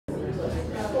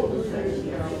And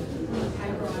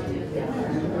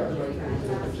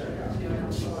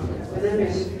then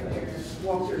there's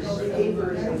Walter's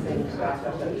papers and things back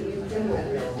up at the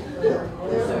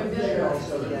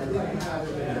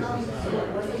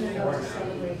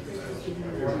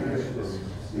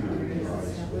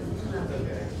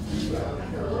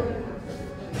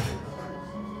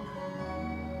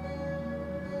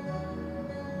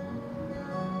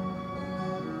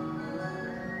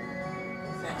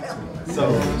So,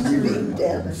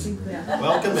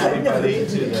 welcome everybody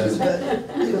to the.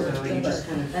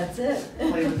 That's it.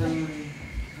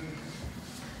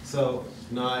 So,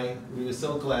 Nye, we were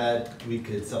so glad we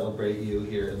could celebrate you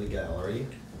here in the gallery.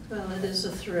 Well, it is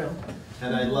a thrill.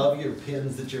 And I love your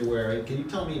pins that you're wearing. Can you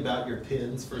tell me about your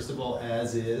pins, first of all,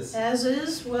 as is? As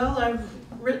is, well, I've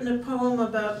written a poem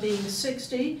about being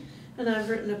 60, and I've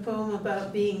written a poem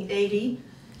about being 80,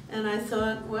 and I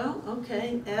thought, well,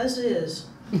 okay, as is.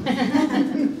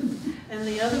 And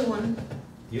the other one,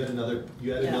 You had another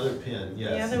pin,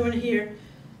 yes. the other one here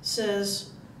says,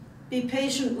 "Be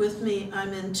patient with me,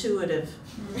 I'm intuitive,"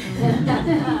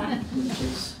 which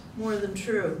is more than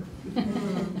true.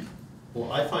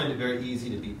 Well, I find it very easy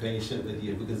to be patient with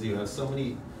you because you have so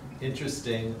many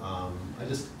interesting,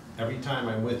 every time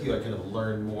I'm with you, I kind of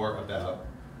learn more about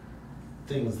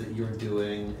things that you're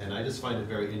doing, and I just find it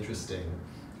very interesting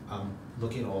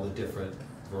looking at all the different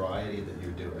variety that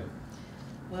you're doing.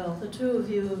 Well, the two of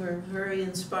you are very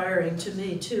inspiring to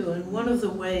me too, and one of the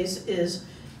ways is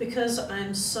because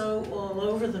I'm so all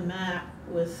over the map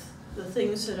with the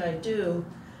things that I do,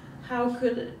 how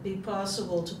could it be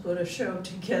possible to put a show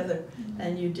together?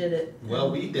 And you did it.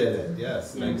 Well, we did it,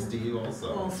 yes, thanks to you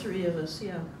also. All three of us,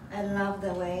 yeah. I love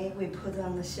the way we put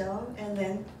on the show, and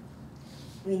then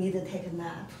we need to take a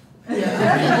nap. Yeah.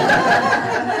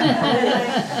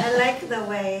 I like the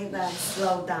way that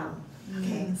slow down.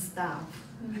 Okay, stop.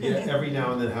 Yeah, every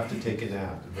now and then have to take a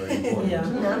nap, very important. Yeah.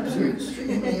 Naps are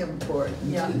extremely important.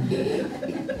 Yeah.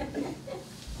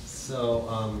 So,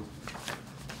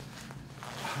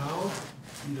 how,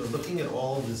 looking at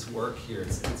all of this work here,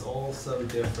 it's all so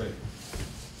different.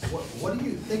 What do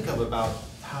you think of about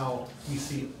how we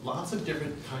see lots of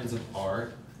different kinds of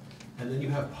art, and then you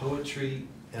have poetry,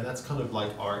 and that's kind of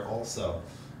like art also.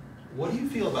 What do you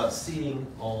feel about seeing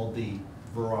all the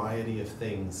variety of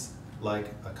things,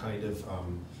 like a kind of,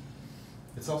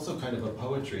 it's also kind of a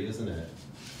poetry, isn't it?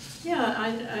 Yeah,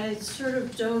 I sort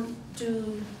of don't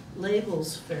do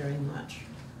labels very much.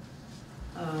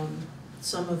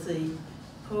 Some of the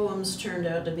poems turned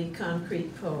out to be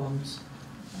concrete poems.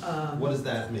 What does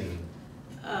that mean?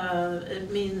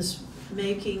 It means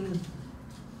making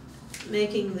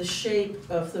the shape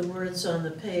of the words on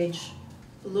the page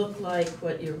look like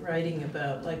what you're writing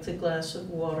about, like the glass of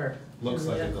water. Looks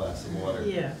like a glass of water.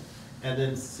 Yeah. And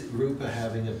then Rupa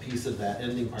having a piece of that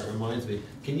ending part reminds me.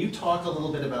 Can you talk a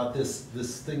little bit about this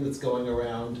thing that's going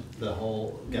around the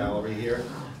whole gallery here?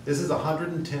 This is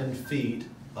 110 feet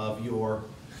of your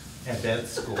event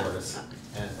scores.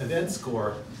 And event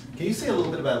score, can you say a little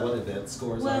bit about what event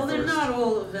scores are Well, they're first? not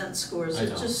all event scores. I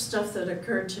It's know. just stuff that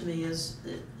occurred to me as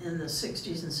in the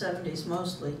 60s and 70s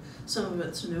mostly. Some of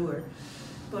it's newer.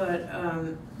 But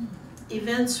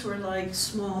events were like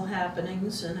small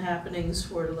happenings, and happenings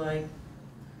were like,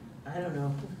 I don't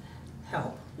know,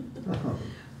 help.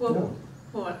 What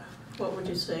would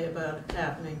you say about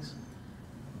happenings?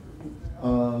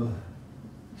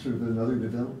 Sort of another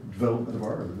development of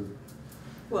art.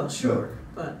 Well, sure,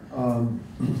 but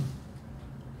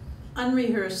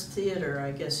unrehearsed theater,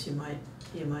 I guess you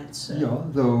might say. Yeah,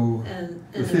 though And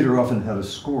the theater often had a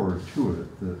score to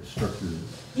it that structured it.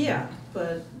 Yeah,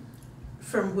 but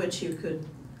from which you could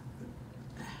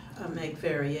make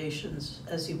variations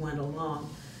as you went along.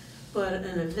 But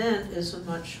an event is a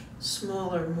much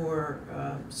smaller, more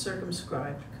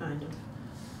circumscribed kind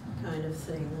of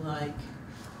thing. Like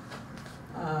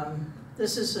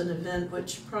this is an event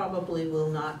which probably will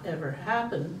not ever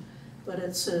happen, but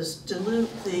it says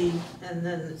dilute the, and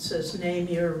then it says name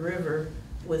your river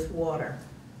with water.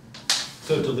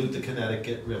 So dilute the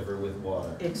Connecticut River with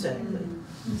water. Exactly.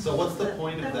 So what's the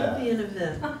point of that? That would be an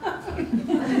event.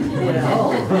 Maybe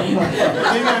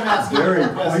I'm asking Very a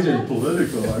question. pointed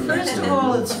political. I would First say. of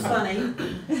all, it's funny,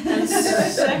 and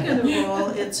second of all,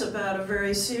 it's about a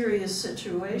very serious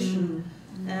situation,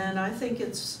 and I think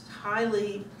it's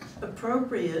highly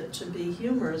appropriate to be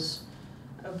humorous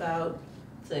about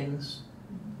things,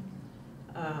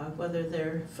 whether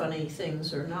they're funny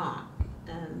things or not.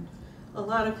 And a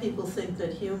lot of people think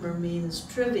that humor means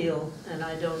trivial, and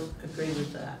I don't agree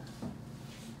with that.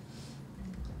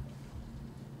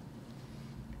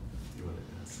 You want to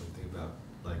ask something about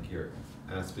like your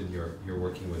Aspen, you're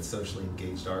working with socially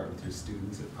engaged art with your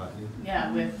students at Putney.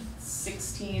 Yeah, with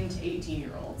 16 to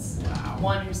 18-year-olds. Wow.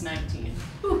 One who's 19.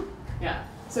 Yeah.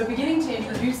 So beginning to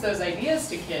introduce those ideas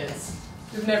to kids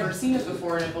who've never seen it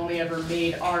before and have only ever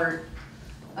made art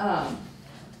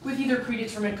with either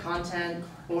predetermined content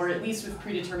or at least with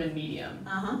predetermined medium.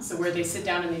 So where they sit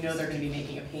down and they know they're going to be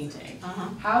making a painting.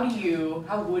 How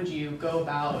would you go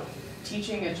about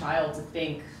teaching a child to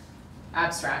think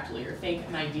abstractly or think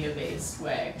an idea-based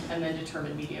way and then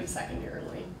determine medium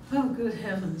secondarily? Oh, good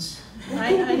heavens.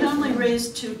 I only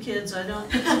raised 2 kids. I don't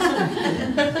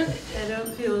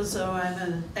feel as though I'm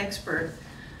an expert.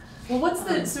 Well,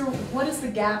 what is the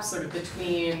gap sort of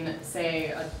between,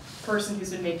 say, a person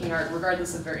who's been making art,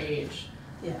 regardless of their age,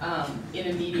 Yeah. in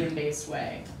a medium-based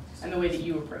way, and the way that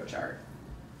you approach art?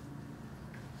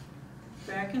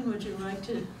 Bracken, would you like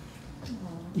to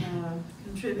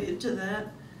contribute to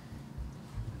that?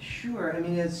 Sure. I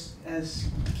mean, as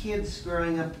kids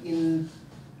growing up in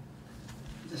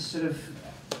the sort of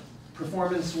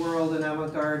performance world and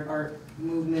avant-garde art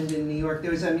movement in New York,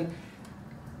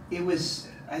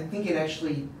 I think it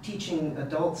actually, teaching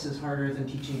adults is harder than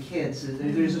teaching kids.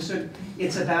 There's a sort of,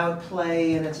 it's about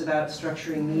play and it's about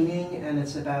structuring meaning and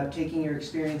it's about taking your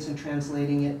experience and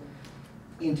translating it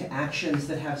into actions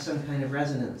that have some kind of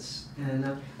resonance. And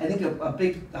I think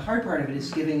the hard part of it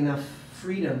is giving enough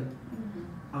freedom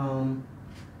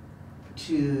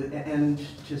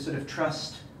to sort of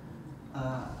trust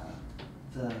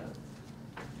the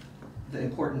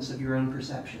importance of your own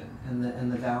perception and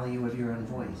the value of your own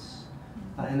voice.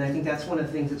 And I think that's one of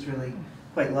the things that's really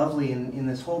quite lovely in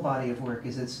this whole body of work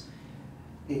is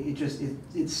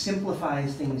it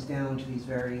simplifies things down to these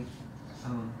very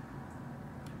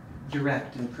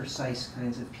direct and precise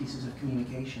kinds of pieces of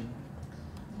communication.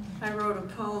 I wrote a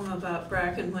poem about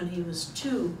Bracken when he was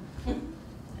 2,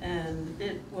 and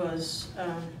it was,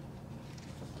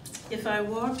 if I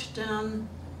walked down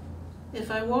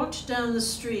the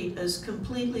street as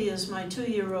completely as my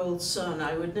 2-year-old son,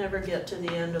 I would never get to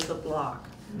the end of the block.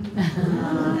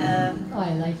 And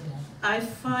I like that. I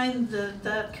find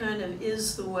that kind of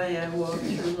is the way I walk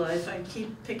through life. I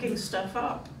keep picking stuff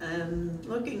up and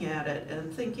looking at it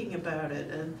and thinking about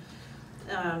it. And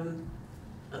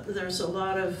there's a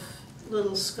lot of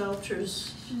little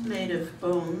sculptures made of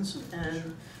bones,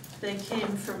 and they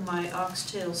came from my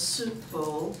oxtail soup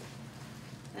bowl.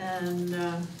 And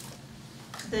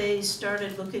they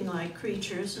started looking like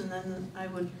creatures, and then I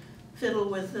would fiddle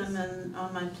with them and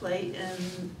on my plate,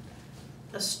 and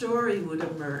a story would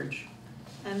emerge.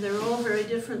 And they're all very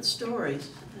different stories.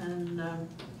 And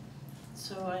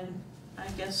so I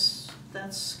guess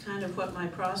that's kind of what my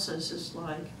process is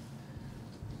like.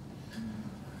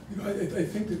 You know, I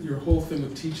think that your whole thing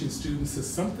with teaching students is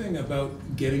something about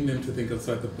getting them to think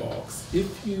outside the box.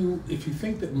 If you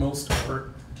think that most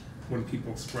art, when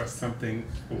people express something,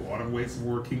 a lot of ways of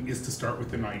working is to start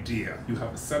with an idea. You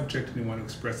have a subject and you want to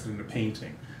express it in a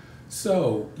painting.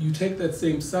 So you take that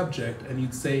same subject and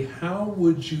you'd say, how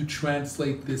would you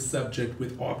translate this subject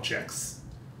with objects,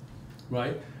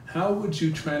 right? How would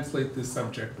you translate this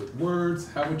subject with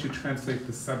words? How would you translate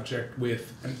the subject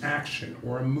with an action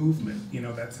or a movement? You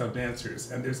know, that's how dancers,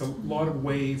 and there's a lot of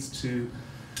ways to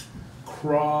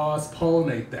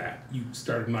cross-pollinate that. You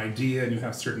start an idea and you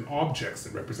have certain objects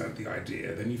that represent the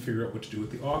idea, then you figure out what to do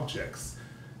with the objects.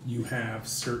 You have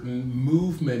certain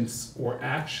movements or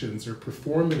actions or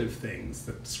performative things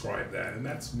that describe that, and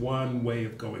that's one way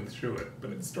of going through it. But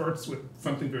it starts with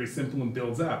something very simple and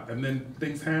builds up, and then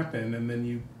things happen, and then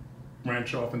you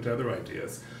branch off into other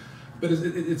ideas. But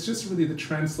it's just really the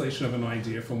translation of an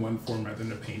idea from one form, rather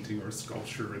than a painting or a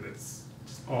sculpture that's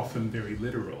often very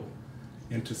literal,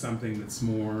 into something that's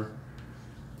more,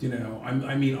 you know,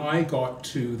 I mean, I got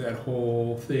to that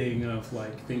whole thing of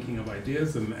like thinking of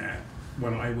ideas and that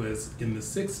when I was in the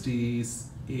 60s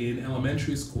in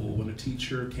elementary school, when a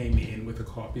teacher came in with a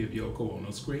copy of Yoko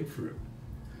Ono's Grapefruit.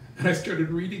 And I started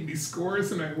reading these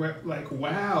scores and I went like,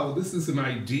 wow, this is an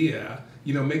idea,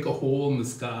 you know, make a hole in the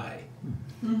sky.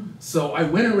 So I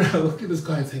went around looking at this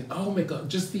guy and saying, oh my God,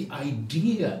 just the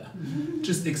idea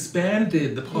just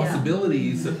expanded the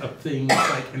possibilities of things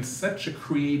like in such a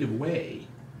creative way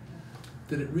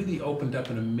that it really opened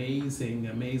up an amazing,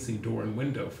 amazing door and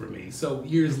window for me. So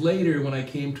years later, when I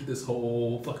came to this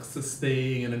whole Fluxus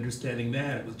thing and understanding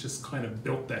that, it was just kind of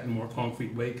built that in a more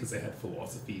concrete way because they had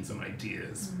philosophies and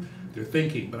ideas, their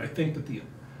thinking. But I think that the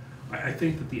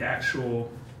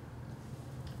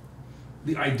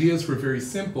ideas were very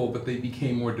simple, but they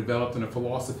became more developed in a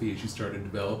philosophy as you started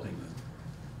developing them.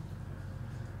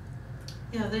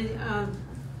 Yeah,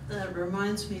 that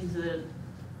reminds me that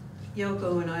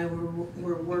Yoko and I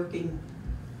were working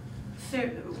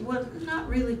well, not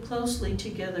really closely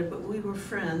together, but we were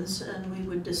friends and we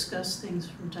would discuss things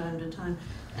from time to time.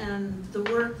 And the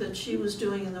work that she was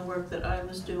doing and the work that I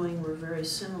was doing were very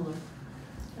similar.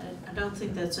 I don't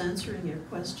think that's answering your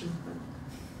question, but.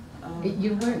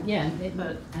 You weren't, yeah,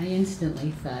 but- I instantly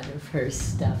thought of her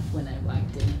stuff when I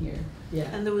walked in here, yeah.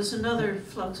 And there was another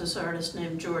Fluxus artist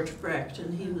named George Brecht,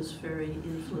 and he was very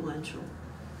influential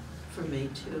for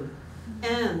me too.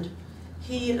 And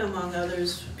he, among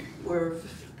others,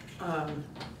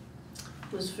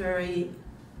 was very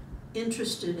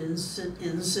interested in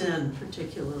Zen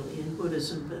particularly, in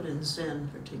Buddhism, but in Zen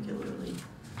particularly.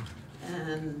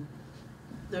 And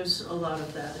there's a lot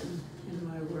of that in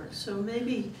my work. So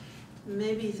maybe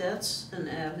that's an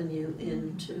avenue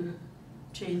into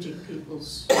changing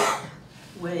people's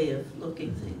way of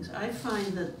looking things. I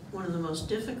find that one of the most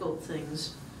difficult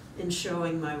things in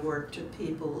showing my work to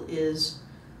people is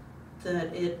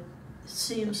that it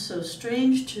seems so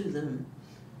strange to them,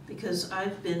 because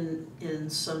I've been in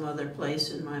some other place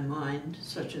in my mind,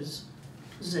 such as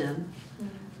Zen,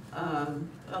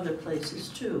 other places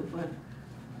too, but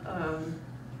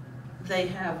they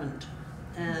haven't.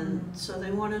 And so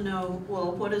they want to know,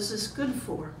 well, what is this good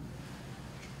for?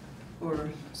 Or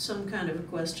some kind of a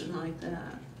question like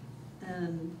that.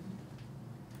 And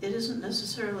it isn't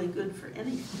necessarily good for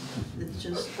anything. It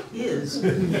just is.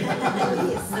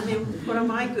 I mean, what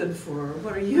am I good for?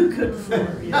 What are you good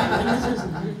for?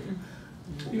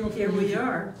 You know, here we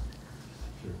are.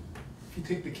 If you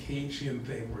take the Cagean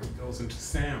thing where he goes into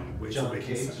sound, which John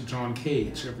Cage. John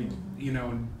Cage,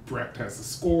 and Brecht has a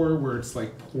score where it's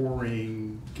like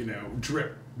pouring,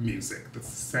 drip music. That's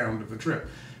the sound of the drip.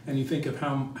 And you think of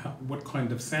what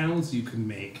kind of sounds you can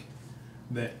make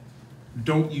that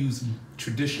don't use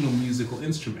traditional musical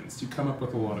instruments. You come up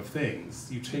with a lot of things.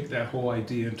 You take that whole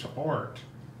idea into art,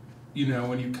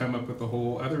 and you come up with a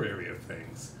whole other area of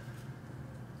things.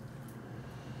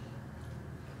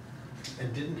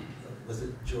 And was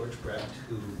it George Brecht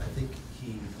who, I think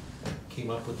he came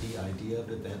up with the idea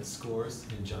of event scores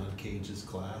in John Cage's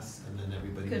class, and then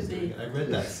everybody was doing it? I read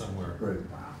that somewhere. Right.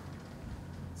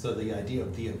 So the idea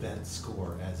of the event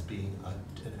score as being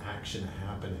an action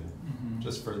happening,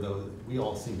 just for those, we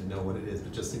all seem to know what it is,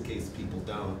 but just in case people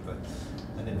don't, but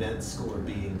an event score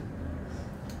being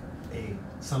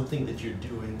something that you're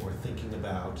doing or thinking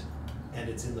about, and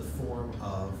it's in the form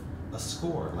of a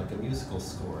score, like a musical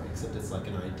score, except it's like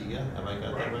an idea. Have I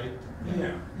got that right?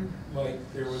 Yeah. Like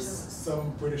there was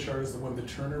some British artist that won the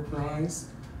Turner Prize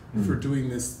for doing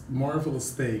this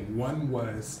marvelous thing. One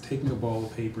was taking a ball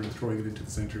of paper and throwing it into the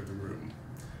center of the room.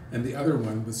 And the other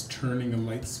one was turning a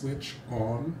light switch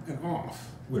on and off,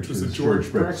 which was a George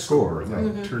Brecht score.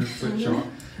 Like turn the switch on.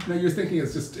 Now you're thinking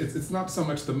it's not so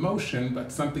much the motion,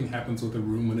 but something happens with a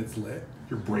room when it's lit.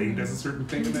 Your brain does a certain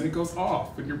thing and then it goes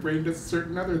off, and your brain does a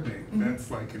certain other thing.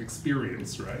 That's like an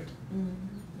experience, right?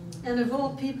 And of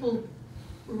all people,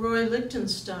 Roy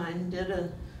Lichtenstein did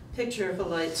a picture of a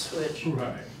light switch.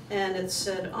 Right. And it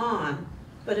said on,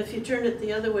 but if you turned it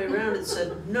the other way around, it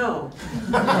said no.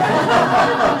 It's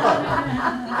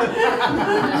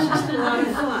just a lot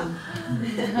of fun.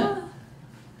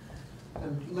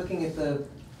 I'm looking at the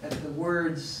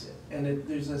words, and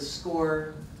there's a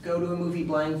score. Go to a movie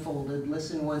blindfolded,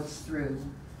 listen once through,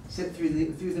 sit through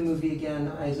the movie again,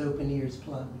 eyes open, ears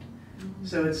plugged.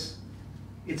 So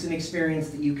it's an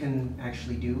experience that you can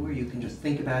actually do, or you can just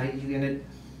think about it, and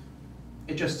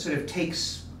it just sort of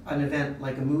takes an event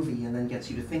like a movie and then gets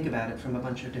you to think about it from a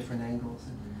bunch of different angles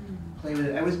and play with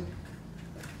it.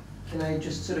 Can I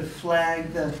just sort of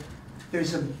flag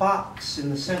there's a box in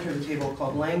the center of the table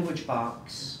called Language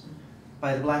Box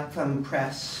by the Black Thumb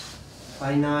Press,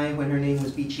 by Nye when her name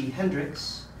was Beachy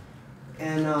Hendricks.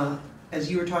 And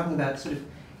as you were talking about, sort of,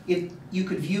 you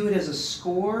could view it as a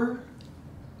score,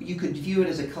 you could view it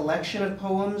as a collection of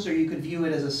poems, or you could view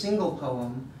it as a single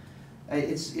poem.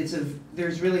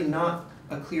 There's really not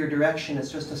a clear direction, it's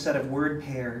just a set of word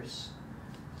pairs.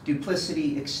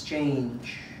 Duplicity,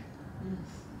 exchange.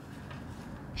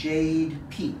 Jade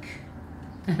Peak.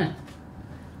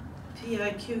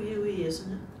 P-I-Q-U-E,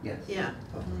 isn't it? Yes. Yeah.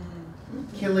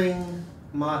 Killing,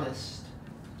 modest.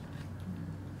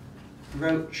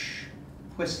 Roach,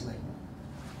 whistling.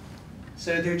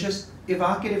 So they're just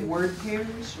evocative word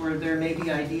pairs, or there may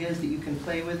be ideas that you can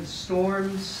play with.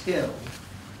 Storm, still.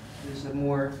 There's a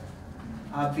more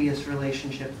obvious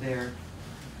relationship there.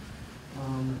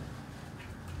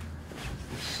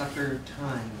 Sucker,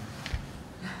 time.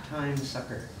 Time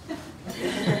sucker.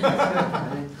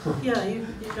 Yeah, you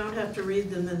don't have to read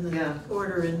them in the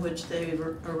order in which they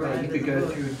arrive Right, you could in the go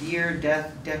book. through year,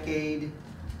 death, decade,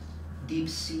 deep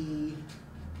sea,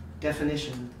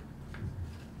 definition.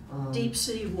 Deep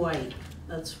sea white,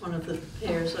 that's one of the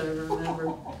pairs I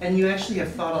remember. And you actually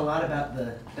have thought a lot about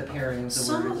the pairing of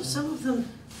the words. Some of them,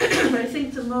 I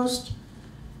think the most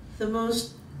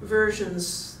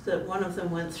versions that one of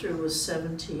them went through was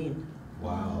 17.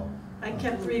 Wow. I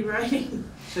kept rewriting.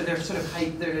 So they're sort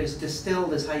of they're as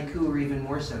distilled as haiku, or even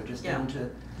more so, just Yeah. down to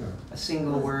a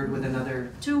single word with another.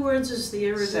 2 words is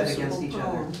the Set against irreducible each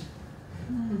other. poem.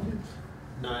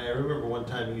 Nye, I remember one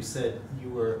time you said you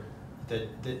were, that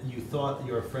you thought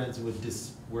your friends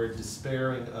were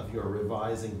despairing of your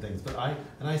revising things, but I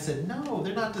said, no,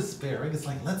 they're not despairing, it's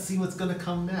like, let's see what's gonna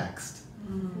come next.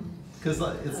 Because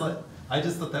it's like, I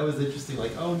just thought that was interesting,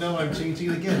 like, oh no, I'm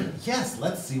changing it again. Yes,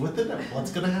 let's see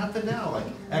what's gonna happen now, like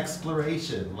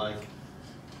exploration, like.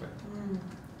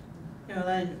 You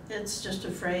know, it's just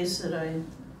a phrase that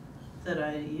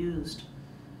I used.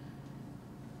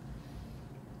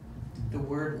 The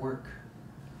word work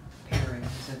pairing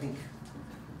is, I think,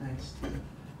 nice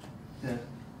too.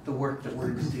 The work that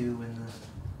words do, and the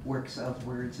works of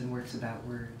words and works about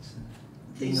words, and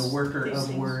being a worker These of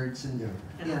things. words, and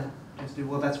yeah, just do.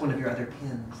 Well, that's one of your other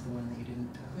pins, the one that you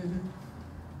didn't.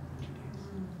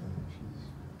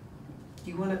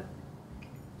 Do you want to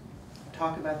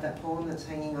talk about that poem that's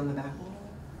hanging on the back wall?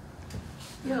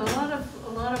 Yeah, a lot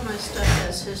of my stuff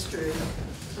has history.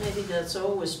 Maybe that's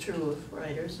always true of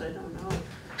writers, I don't know.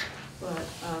 But,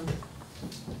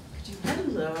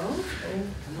 hello.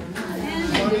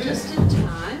 And you're just in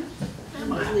time.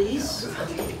 And Elise.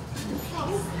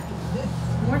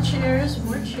 More chairs,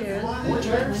 more chairs. More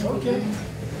chairs, okay.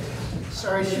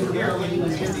 Sorry, she's here, Andy,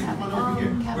 come on over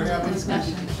here. We're having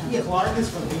discussion. Clark is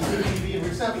from BCTV, and we're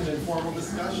just having an informal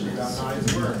discussion about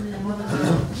Nye's work. Come on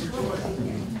over.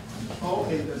 Oh,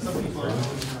 okay, there's some people are.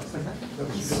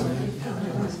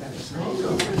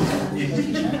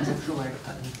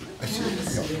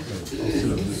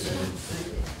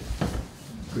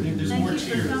 There's more Thank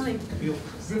you for coming. Feel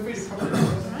free to come in.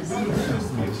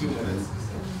 A few minutes.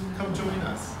 Come join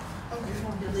us.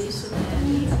 Elise and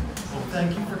Andy. Well, thank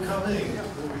you for coming.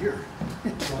 Over here.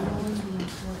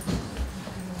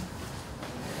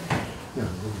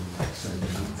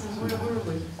 Where were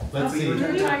we? Let's see. We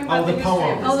were talking Oh, about the the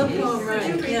poem. Oh, the poem,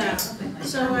 right, yeah.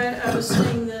 So I was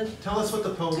saying that Tell us what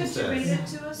the poem Could you read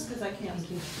says. it to us, because I can't.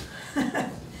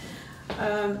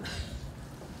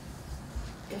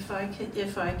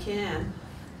 if I can.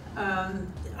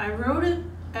 I wrote it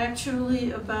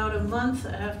actually about a month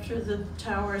after the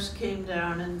towers came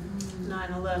down in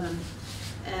 9/11.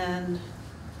 And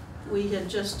we had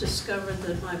just discovered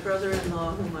that my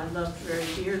brother-in-law, whom I loved very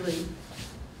dearly,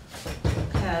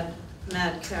 had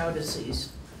mad cow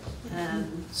disease.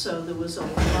 And so there was a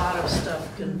lot of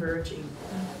stuff converging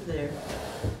there.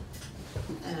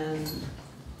 And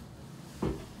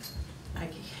I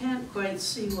can't quite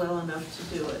see well enough to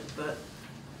do it, but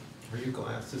Are your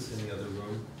glasses in the other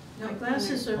room? my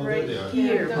glasses are Oh, there right they are.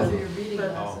 here. Those are your reading but-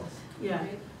 glasses. Yeah.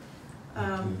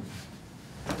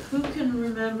 Who can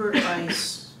remember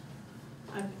ice?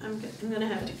 I'm gonna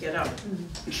have to get up.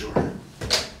 Sure.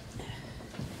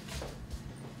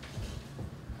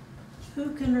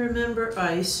 Who can remember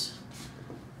ice?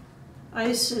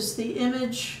 Ice is the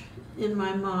image in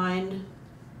my mind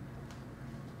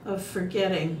of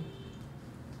forgetting.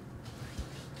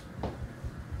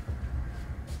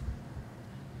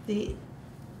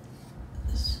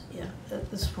 At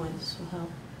this point, this will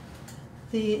help.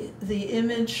 The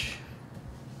image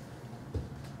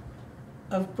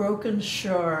of broken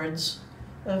shards,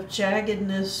 of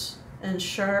jaggedness and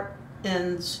sharp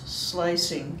ends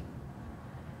slicing.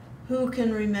 Who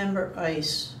can remember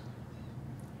ice?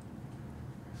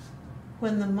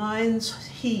 When the mind's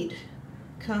heat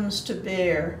comes to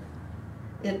bear,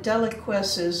 it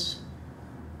deliquesces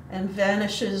and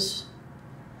vanishes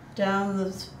down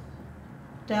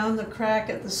the crack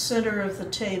at the center of the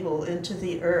table into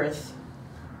the earth.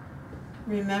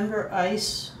 Remember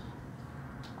ice?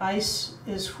 Ice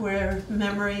is where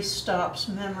memory stops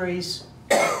memory's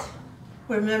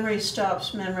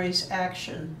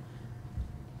action.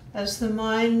 As the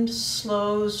mind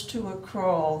slows to a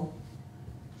crawl,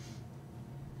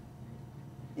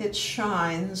 it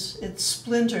shines, it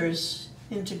splinters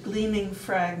into gleaming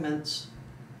fragments.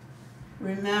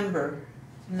 Remember,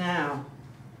 now,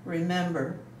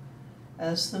 remember,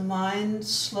 as the mind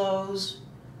slows,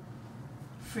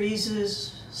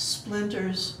 freezes,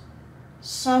 splinters,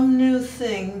 some new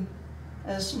thing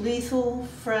as lethal,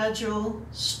 fragile,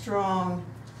 strong,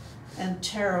 and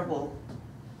terrible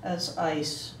as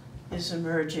ice is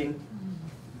emerging.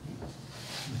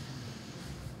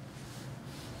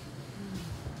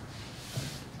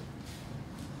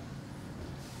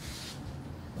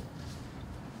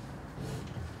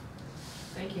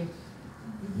 Thank you.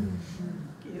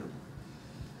 Thank you.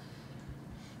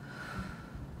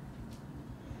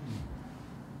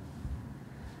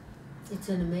 It's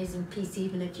an amazing piece,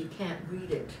 even if you can't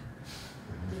read it,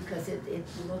 because it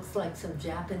looks like some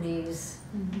Japanese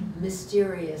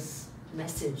mysterious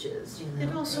messages, you know.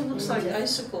 It also looks And like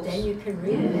just- icicles. Then you can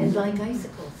read it, and like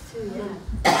icicles too,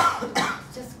 yeah.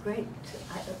 It's just great.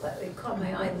 It caught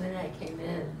my eye the minute I came in,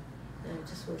 and I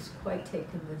just was quite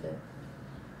taken with it.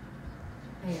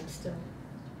 I am still.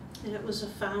 And it was a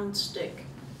found stick.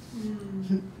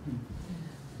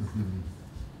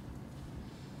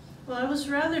 Well, I was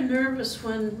rather nervous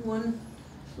when one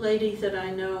lady that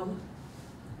I know,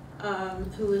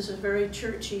 who is a very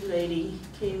churchy lady,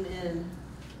 came in,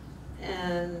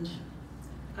 and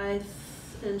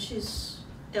and she's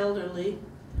elderly,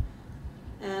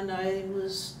 and I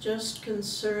was just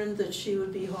concerned that she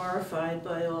would be horrified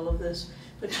by all of this.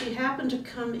 But she happened to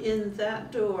come in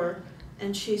that door,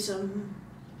 and she's a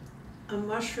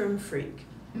mushroom freak,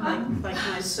 like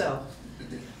myself,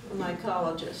 a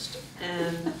mycologist.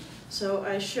 And so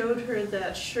I showed her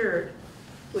that shirt,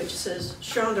 which says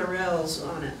Chanderelles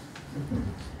on it,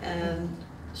 and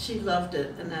she loved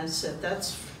it. And I said,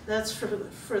 "That's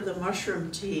for the mushroom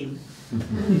team."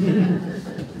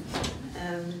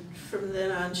 And from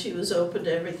then on, she was open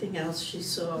to everything else she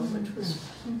saw, which was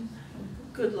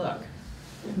good luck.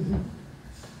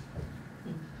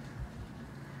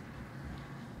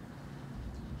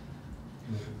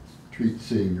 Treat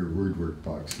seeing your word work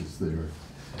boxes there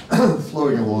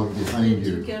flowing along behind Did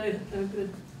you you. get a good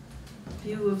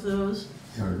view of those?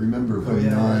 Yeah, I remember when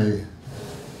yeah. I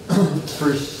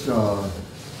first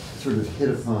sort of hit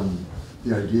upon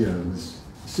the idea, was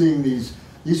seeing these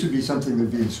would be something that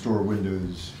would be in store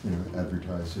windows, you know,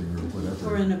 advertising or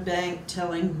whatever. Or in a bank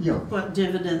telling Yeah. what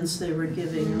dividends they were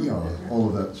giving. Yeah, all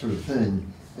of that sort of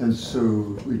thing. And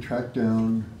so we tracked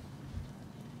down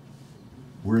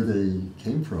where they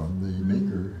came from, the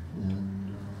maker,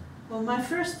 and Well, my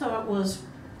first thought was,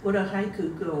 would a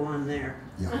haiku go on there?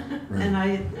 yeah, right. And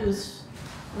I was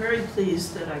very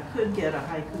pleased that I could get a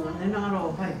haiku, and they're not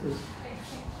all haikus.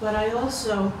 But I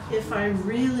also, if I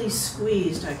really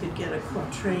squeezed, I could get a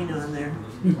quatrain on there.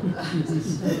 You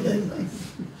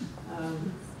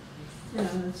know,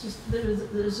 it's just,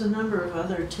 there's a number of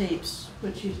other tapes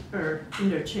which are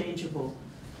interchangeable.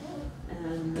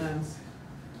 And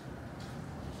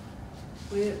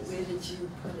where did you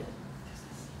put it?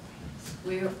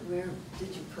 Where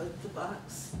did you put the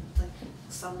box? Like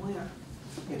somewhere?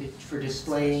 For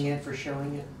displaying it, for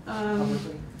showing it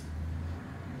publicly?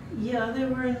 yeah, they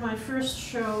were in my first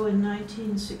show in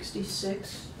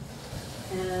 1966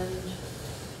 and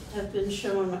have been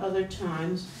shown other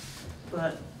times,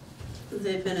 but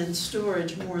they've been in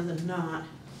storage more than not.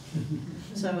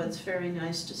 So it's very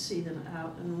nice to see them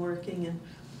out and working. And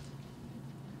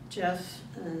Jeff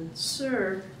and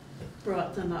Sir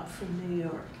brought them up from New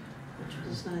York, which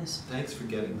was nice. Thanks for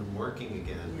getting them working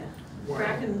again. Yeah. Wow.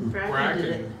 Bracken did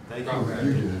it. Thank Oh, you, you Brad.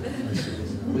 did. I see.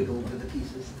 Wiggle over the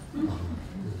pieces.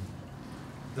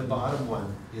 The bottom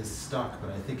one is stuck, but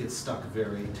I think it's stuck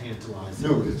very tantalizing.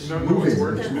 No, it's No, moving. it's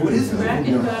working. Oh, it is moving?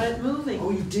 Bracken Yeah. got it moving.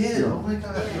 Oh, you did? Yeah. Oh my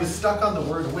God. It was stuck on the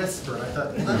word whisper. I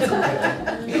thought, well, that's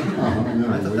okay.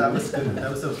 No, I thought wait. that was good.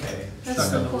 That was okay. That's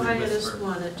Stuck on the the word quietest whisper.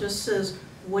 one. It just says,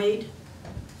 wait,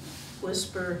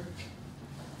 whisper,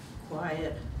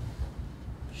 quiet,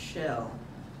 shell.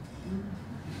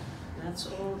 That's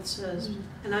all it says.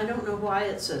 And I don't know why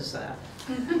it says that.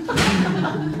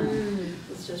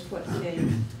 It's just what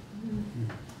came.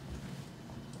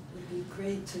 Would be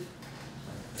great to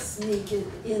sneak it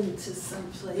into some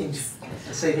place.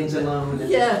 Savings and loan. and-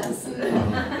 Yes.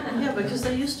 Yeah, because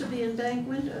they used to be in bank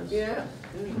windows. Yeah.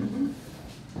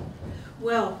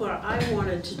 Well, what I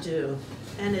wanted to do,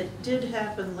 and it did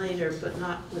happen later, but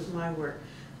not with my work,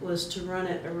 was to run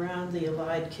it around the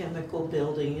Allied Chemical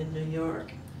Building in New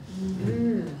York.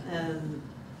 And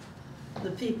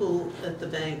the people at the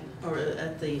bank, or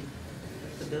at the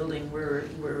building, were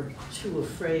too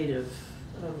afraid of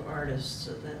artists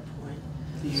at that point.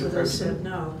 You So they approached said them?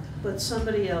 no, but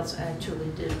somebody else actually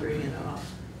did bring it off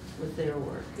with their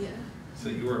work, Yeah. So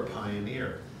you were a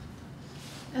pioneer.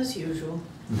 as usual.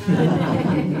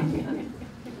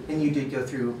 And you did go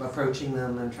through approaching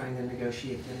them and trying to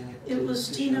negotiate getting it. It to- was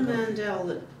to Tina show up.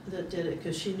 Mandel that did it,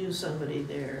 because she knew somebody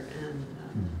there, and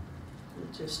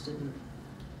it just didn't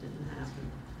happen.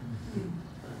 But-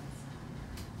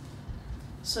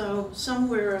 So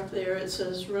somewhere up there it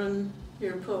says, run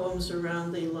your poems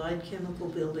around the Allied Chemical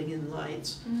Building in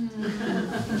lights.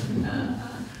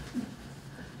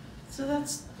 So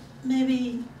that's,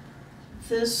 maybe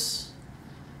this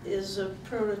is a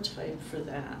prototype for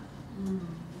that.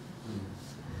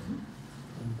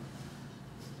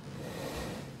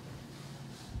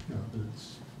 Yeah,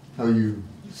 it's how you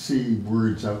see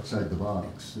words outside the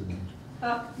box and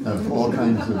have all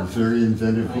kinds of very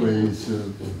inventive ways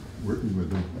of working with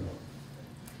them.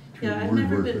 Yeah, I've Word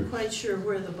never been workers. quite sure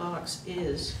where the box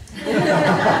is.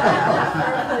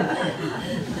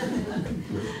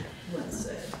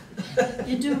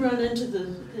 You do run into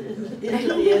the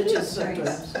edges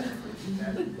sometimes.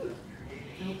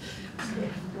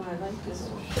 Oh, I like this.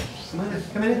 Come on in,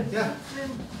 come in, yeah.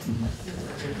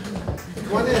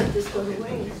 Come on in. This goes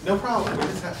away. No problem. We're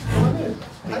just come on in.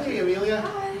 Hi, Amelia.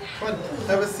 Hi. Come on,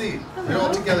 have a seat. We're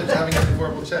all together having an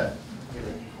informal chat.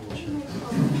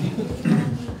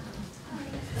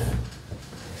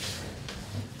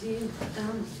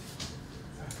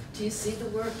 Do you see the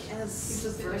work as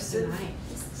subversive?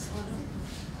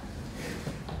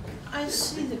 I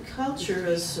see the culture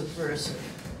as subversive.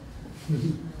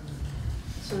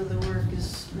 So the work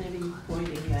is maybe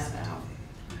pointing that out.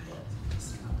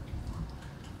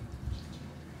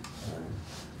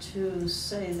 To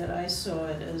say that I saw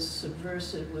it as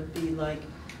subversive would be like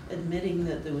admitting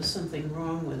that there was something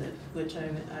wrong with it, which I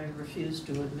refuse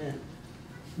to admit.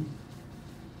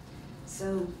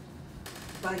 So,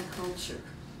 by culture,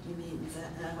 you mean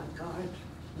the avant-garde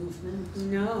movement?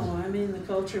 No, I mean the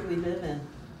culture we live in.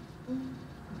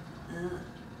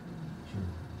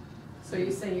 So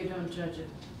you say you don't judge it?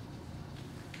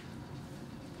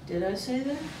 Did I say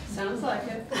that? Sounds like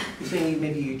it. You're saying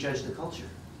maybe you judge the culture.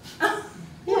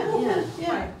 Yeah.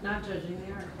 Right, not judging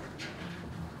the art.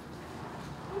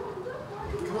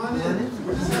 Come on in.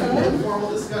 We're just having an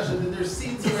informal discussion, and there's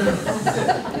seats here.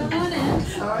 Come on in.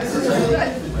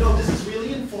 This is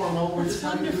really informal. We're just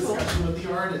having a discussion with the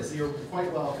artist. You're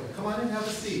quite welcome. Come on in, have a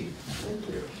seat. Thank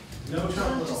you. No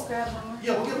trouble at Just all. grab one more.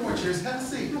 Yeah, we'll get more chairs. Have a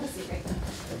seat.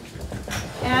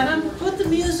 Adam, put the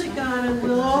music on and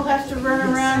we'll all have to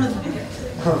run around and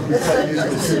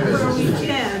sit where we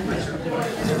can.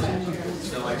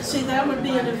 See, that would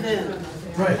be an event.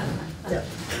 Right.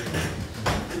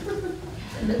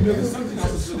 There's something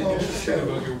else that's really interesting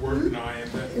about your work, Nye,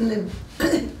 and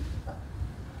that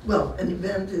Well, an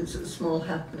event is a small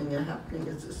happening. A happening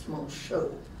is a small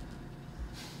show,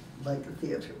 like a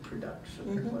theater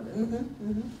production or whatever.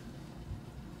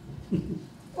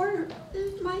 Or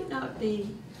it might not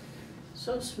be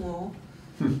so small.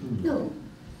 No,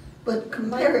 but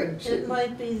compared to It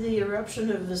might be the eruption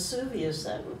of Vesuvius.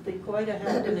 That would be quite a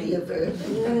that'd be a happening.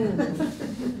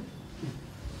 very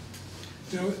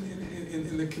you know,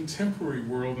 in the contemporary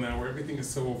world now, where everything is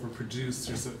so overproduced,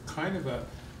 there's a kind of a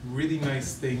really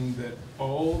nice thing that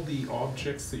all the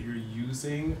objects that you're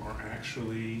using are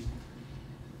actually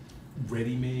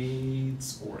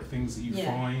ready-mades or things that you Yeah.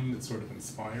 find that sort of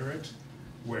inspire it.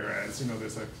 Whereas, you know,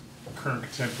 there's a current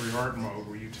contemporary art mode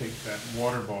where you take that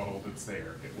water bottle that's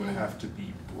there, it would have to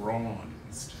be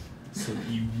bronzed so that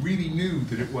you really knew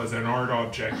that it was an art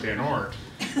object and art,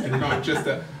 and not just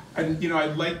a. And you know, I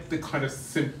like the kind of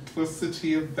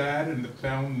simplicity of that and the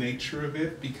found nature of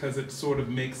it, because it sort of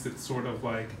makes it sort of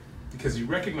like, because you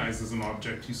recognize as an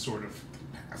object, you sort of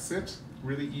pass it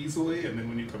really easily, and then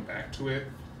when you come back to it,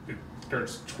 it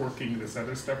starts twerking this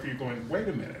other stuff, where you're going, wait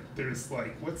a minute, there's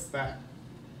like, what's that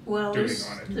Well, doing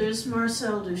on it? there's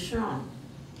Marcel Duchamp,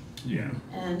 Yeah.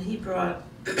 and he brought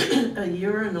a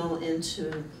urinal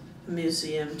into the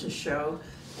museum to show,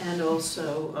 and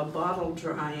also a bottle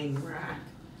drying rack,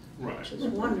 Right. which is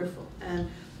wonderful. And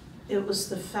it was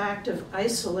the fact of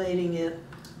isolating it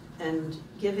and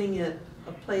giving it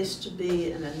a place to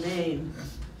be and a name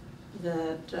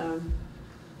that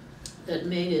that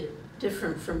made it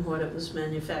different from what it was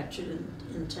manufactured and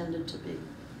intended to be.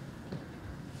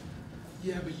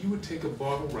 Yeah, but you would take a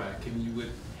bottle rack and you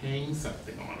would hang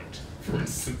something on it, for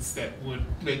instance, that would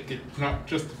make it not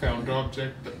just a found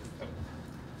object, but,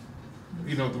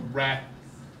 you know, the rack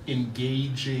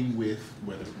engaging with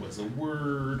whether it was a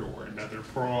word or another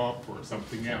prop or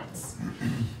something else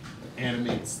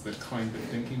animates the kind of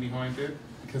thinking behind it,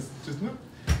 because there's not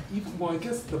even, well, I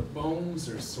guess the bones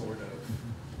are sort of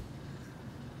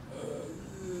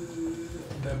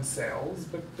themselves,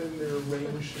 but then they're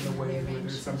arranged in a way where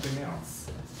there's something else.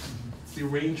 It's the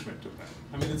arrangement of them.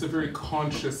 I mean, it's a very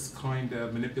conscious kind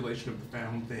of manipulation of the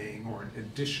found thing, or an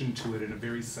addition to it in a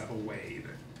very subtle way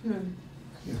that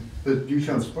Yeah. But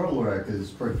Duchamp's bottle rack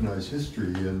is recognized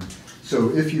history, and so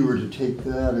if you were to take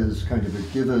that as kind of a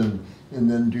given and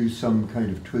then do some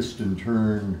kind of twist and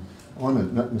turn on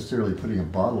it, not necessarily putting a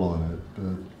bottle on it,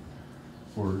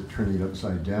 but or turning it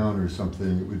upside down or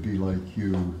something, it would be like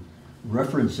you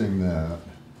referencing that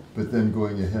but then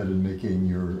going ahead and making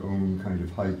your own kind of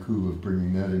haiku of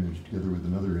bringing that image together with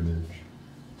another image.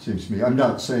 Seems to me, I'm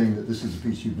not saying that this is a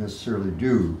piece you necessarily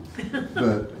do,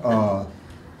 but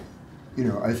you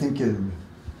know, I think in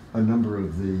a number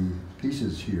of the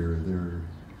pieces here, there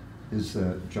is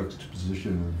that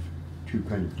juxtaposition of two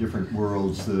kind of different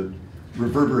worlds that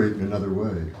reverberate in another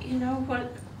way. You know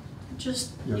what,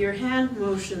 just Yeah. your hand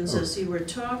motions Oh. as you were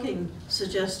talking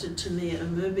suggested to me a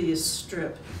Möbius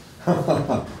strip,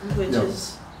 which Yeah.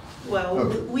 is, well,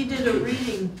 Oh. we did a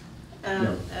reading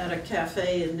Yeah. at a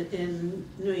cafe in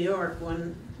New York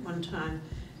one time,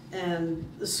 and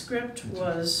the script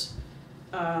was,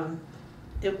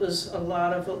 it was a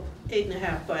lot of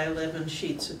 8.5 by 11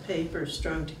 sheets of paper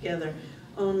strung together,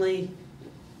 only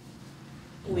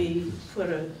we put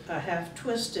a half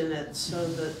twist in it so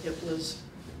that it was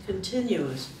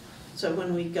continuous. So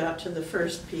when we got to the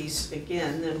first piece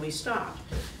again, then we stopped.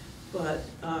 But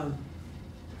Yeah.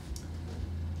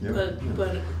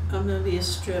 but a Möbius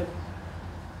strip,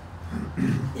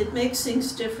 it makes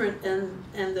things different and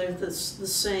they're the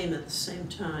same at the same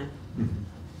time. Mhm.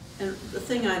 And the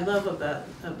thing I love about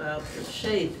the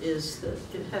shape is that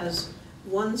it has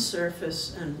one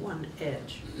surface and one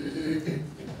edge.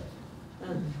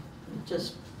 And it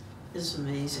just is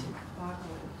amazing.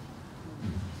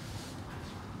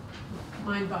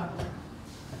 Mind-boggling.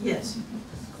 Yes,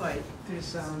 quite.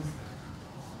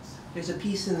 There's a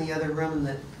piece in the other room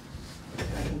that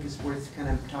I think is worth kind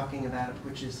of talking about,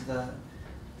 which is the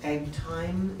egg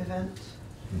time event,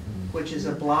 which is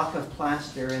a block of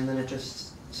plaster, and then it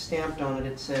just stamped on it,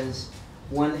 it says,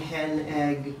 1 hen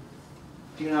egg,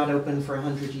 do not open for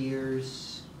 100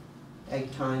 years,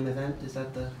 egg time event. Is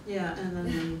that the? Yeah, and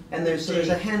then And there's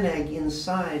a hen egg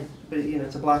inside, but you know,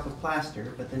 it's a block of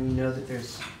plaster, but then you know that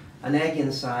there's an egg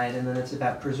inside, and then it's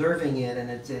about preserving it, and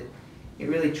it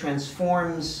really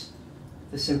transforms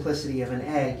the simplicity of an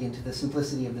egg into the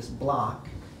simplicity of this block,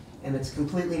 and it's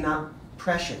completely not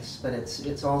precious, but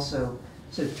it's also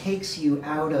sort of takes you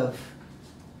out of,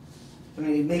 I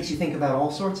mean, it makes you think about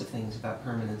all sorts of things about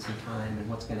permanence and time and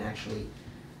what's going to actually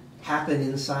happen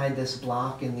inside this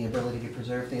block and the ability to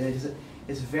preserve things.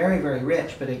 It's very, very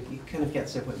rich, but it kind of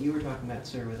gets at what you were talking about,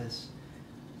 sir, with this.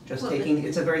 Just Well, taking,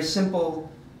 it's a very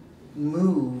simple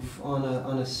move on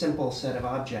a simple set of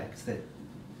objects that.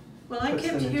 Well, I puts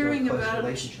kept them into a hearing close about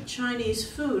relationship.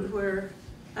 Chinese food where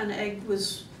an egg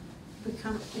was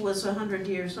 100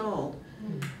 years old.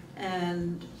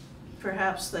 And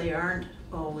perhaps they aren't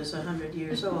always 100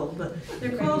 years old, but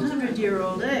they're called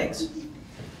 100-year-old eggs.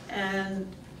 And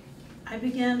I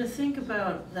began to think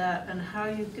about that and how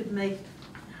you could make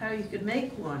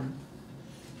one.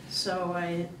 So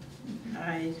I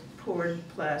poured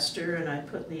plaster and I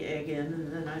put the egg in,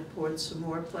 and then I poured some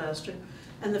more plaster.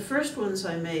 And the first ones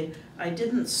I made, I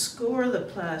didn't score the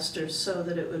plaster so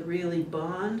that it would really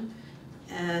bond,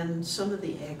 and some of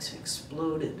the eggs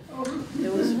exploded.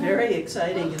 It was very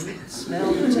exciting and it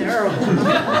smelled terrible.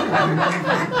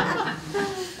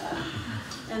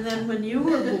 And then when you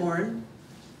were born,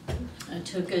 I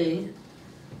took a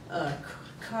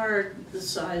card the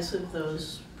size of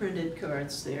those printed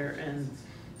cards there and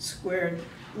squared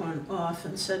one off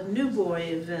and said "New Boy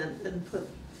Event" and put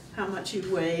how much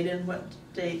you weighed and what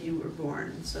date you were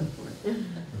born and so forth.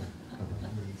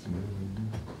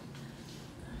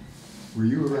 Were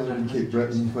you around in Cape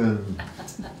Breton when,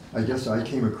 I guess I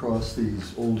came across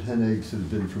these old hen eggs that had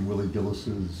been from Willie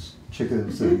Gillis's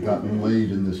chickens that had gotten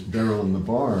laid in this barrel in the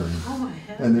barn? Oh my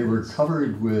heavens. And they were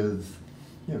covered with,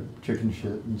 you know, chicken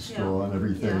shit and straw and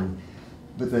everything.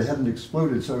 But they hadn't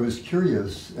exploded, so I was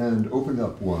curious and opened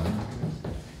up one.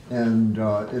 And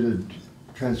it had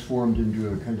transformed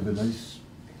into a kind of a nice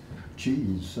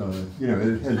cheese. You know,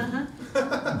 it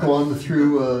had gone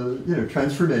through you know,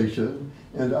 transformation.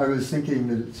 And I was thinking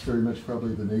that it's very much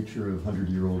probably the nature of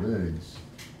 100-year-old eggs,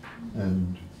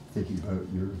 and thinking about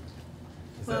your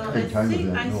Well, egg time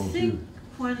event I and all think too.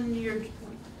 when you're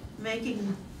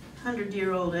making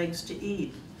 100-year-old eggs to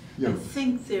eat, I Yeah.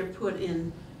 think they're put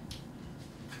in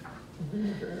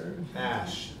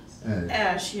Ash.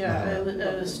 ash, yeah. Uh-huh.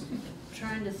 I was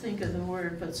trying to think of the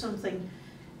word, but something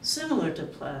similar to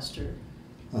plaster.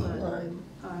 Uh-huh. But,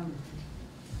 Lime.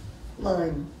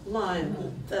 Lime, lime,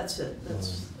 that's it,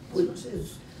 that's, which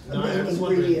is a No, I main was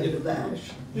wondering ingredient if of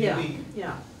ash. yeah, maybe,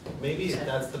 yeah. maybe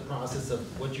that's the process of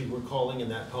what you were calling in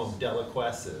that poem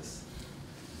deliquesces,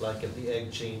 like of the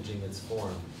egg changing its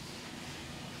form.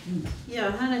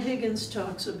 Yeah, Hannah Higgins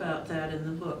talks about that in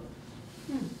the book.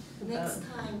 Next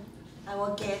time, I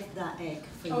will get that egg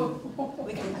for you. Oh.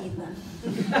 We can eat them.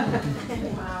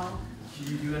 Wow. Did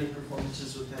you do any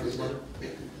performances with Harry Potter?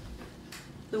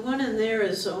 The one in there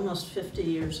is almost 50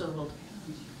 years old.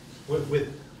 Do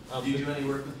you do any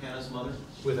work with Hannah's mother?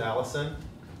 With Allison?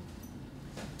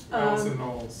 Allison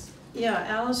Knowles. Yeah,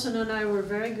 Allison and I were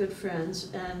very good friends,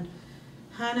 and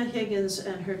Hannah Higgins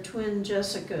and her twin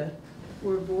Jessica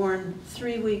were born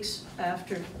 3 weeks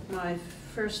after my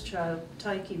first child,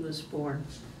 Tyke, was born.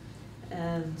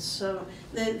 And so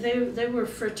they were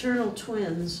fraternal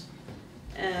twins,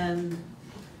 and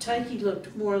Tyke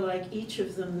looked more like each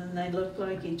of them than they looked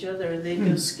like each other, and they'd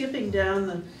go skipping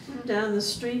down the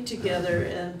street together,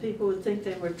 and people would think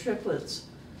they were triplets.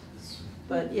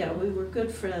 But yeah, we were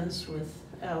good friends with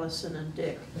Allison and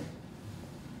Dick.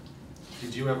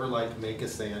 Did you ever like make a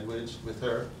sandwich with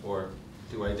her or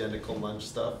do identical lunch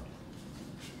stuff?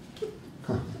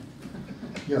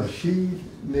 Yeah, she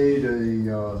made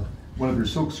one of her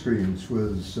silk screens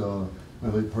was my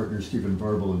late partner Stephen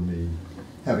Barble and me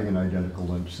having an identical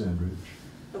lunch sandwich.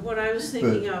 What I was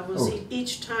thinking But- of was oh.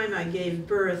 each time I gave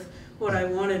birth, what I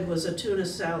wanted was a tuna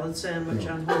salad sandwich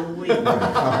Yeah. on whole wheat.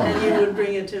 Uh-huh. And you would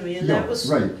bring it to me, and Yeah, that was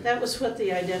right. what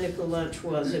the identical lunch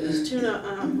was. It was tuna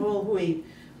on whole wheat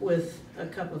with a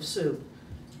cup of soup.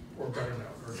 Or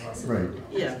buttermilk, or a glass of Right. buttermilk.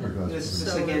 Yeah. Or glass This of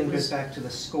So again it was- goes back to the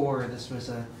score. This was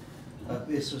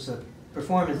a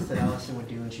performance that Allison would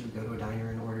do, and she would go to a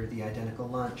diner and order the identical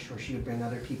lunch, or she would bring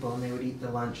other people and they would eat the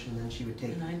lunch, and then she would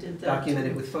take And I did that document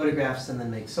too. it with photographs and then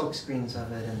make silk screens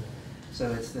of it, and so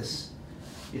it's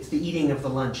the eating of the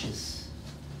lunch is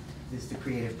the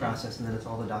creative process, and then it's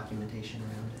all the documentation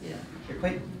around it. Yeah. They're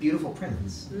quite beautiful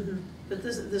prints. Mhm. But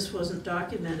this wasn't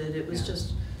documented, it was Yeah.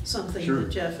 just something Sure.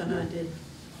 that Jeff and I did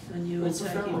when you Well, and it's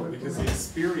Tyke ephemeral were because born. the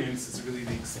experience is really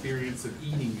the experience of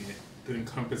eating it that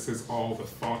encompasses all the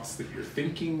thoughts that you're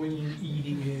thinking when you're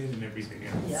eating it and everything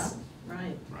else. Yeah,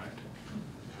 right, Right.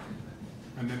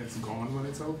 And then it's gone when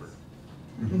it's over.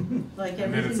 like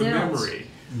And then it's a everything else. memory.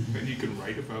 Then you can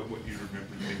write about what you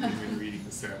remember thinking when you're eating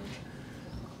the sandwich.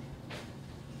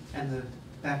 And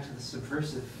back to the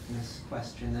subversiveness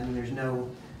question, I mean,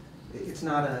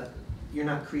 you're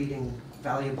not creating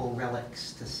valuable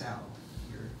relics to sell.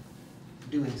 You're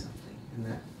doing something, and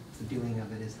that the doing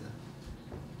of it is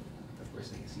of course,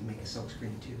 I guess you make a silk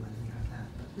screen too, and then you have that.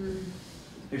 But Mm.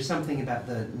 there's something about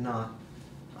the not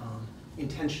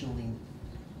intentionally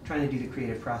trying to do the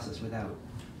creative process without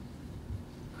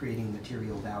creating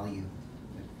material value,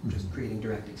 just creating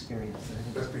direct experience. And I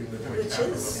think that's pretty important. Which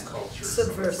is Culture,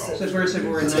 subversive. Subversive,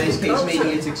 or in Nye's case, maybe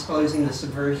it's exposing the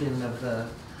subversion of the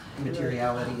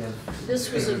materiality of. This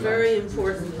was a very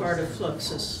important part of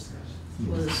Fluxus,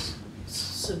 was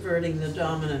subverting the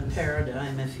dominant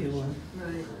paradigm, if you will.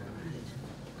 Right, right.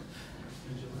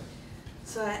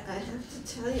 So I have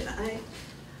to tell you,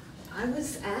 I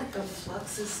was at a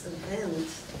Fluxus event,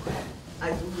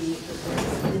 I believe it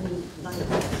was in like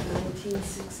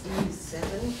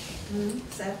 1967.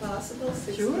 Is that possible,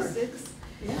 66?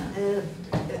 Yeah. And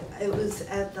it was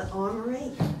at the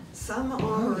Armory, some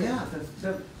Oh, Armory. yeah,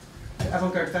 the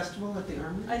Avant-Garde Festival at the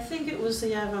Armory? I think it was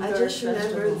the I Avant-Garde just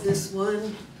Festival. remember this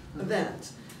one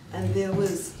event, and there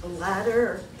was a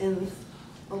ladder and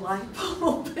a light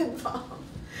bulb involved.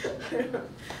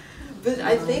 But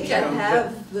I think I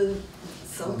have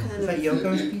some kind Is of. that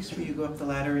Yoko's piece where you go up the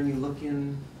ladder and you look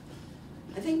in?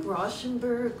 I think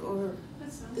Rauschenberg, or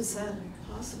is that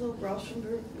possible?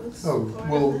 Rauschenberg was Oh, part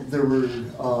well, of it? there were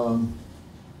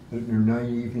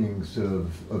 9 evenings of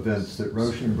events that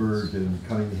Rauschenberg and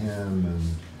Cunningham and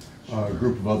a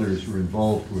group of others were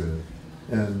involved with.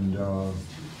 And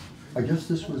I guess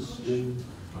this was in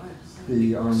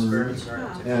the Armory.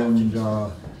 And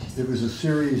it was a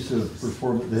series of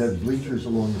they had bleachers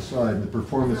along the side, and the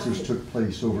performances took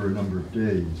place over a number of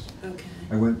days. Okay.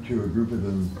 I went to a group of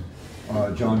them.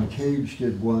 John Cage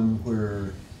did one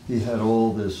where he had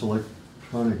all this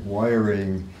electronic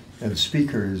wiring and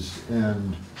speakers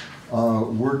and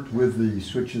worked with the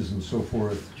switches and so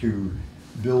forth to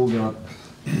build up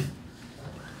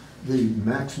the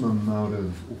maximum amount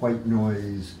of white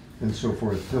noise and so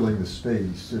forth filling the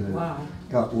space. And it Wow.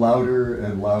 got louder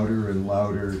and louder and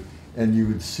louder, and you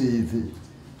would see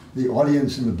the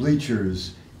audience in the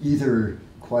bleachers either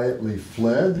quietly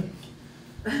fled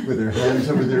with their hands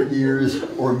over their ears,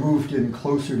 or moved in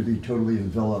closer to be totally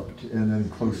enveloped and then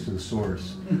close to the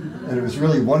source. And it was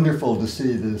really wonderful to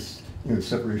see this,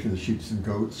 separation of sheep and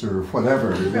goats or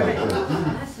whatever.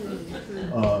 Fascinating.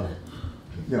 I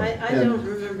don't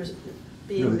remember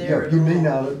being there at you all. may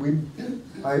not.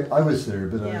 I was there,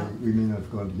 but Yeah. we may not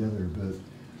have gone together. But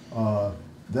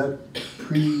that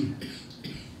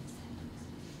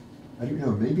I don't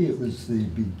know, maybe it was the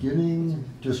beginning,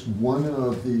 just one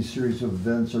of these series of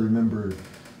events. I remember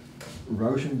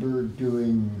Rauschenberg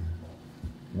doing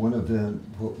one event,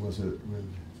 what was it, with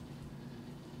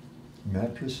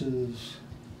mattresses?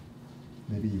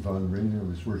 Maybe Yvonne Rayner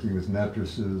was working with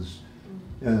mattresses,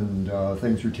 and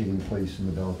things were taking place in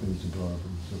the balconies above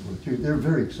and so forth. They're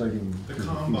very exciting. The sort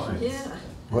of combines. pieces. Yeah.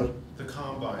 What? The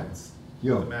combines.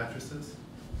 Yeah. The mattresses.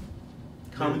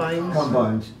 Combines?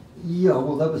 Combines. Yeah,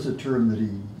 well, that was a term that he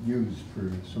used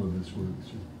for some of his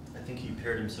works. I think he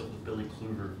paired himself with Billy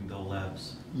Kluver from Bell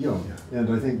Labs. Yeah,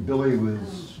 and I think Billy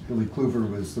Kluver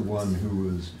was the one who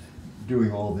was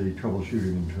doing all the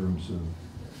troubleshooting in terms of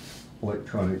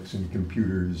electronics and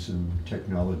computers and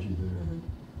technology there. Mm-hmm.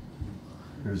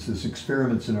 There's this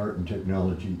Experiments in Art and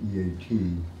Technology, EAT,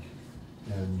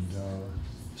 and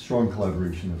strong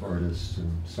collaboration of artists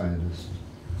and scientists.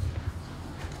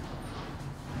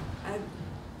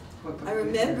 I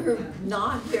remember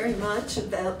not very much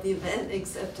about the event,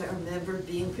 except I remember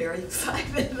being very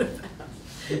excited about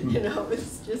it. You know,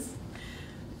 it's just,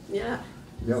 yeah,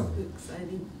 Yeah. it's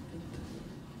exciting.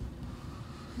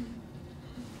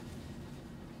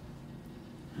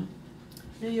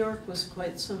 New York was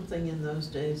quite something in those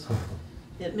days.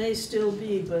 It may still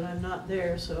be, but I'm not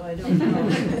there, so I don't know.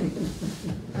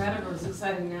 Brattleboro's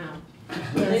exciting now.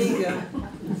 There you go.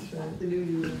 That's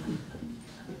right.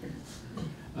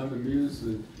 I'm amused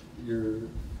that your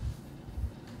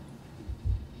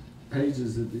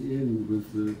pages at the end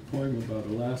with the poem about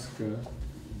Alaska,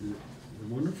 the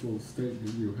wonderful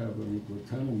statement you have on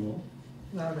Guantanamo.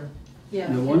 Louder.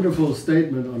 Yeah. The wonderful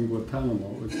statement on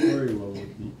Guantanamo, it's very well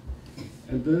written.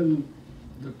 And then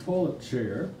the toilet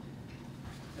chair,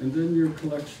 and then your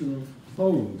collection of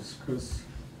phones, because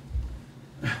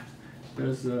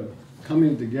there's a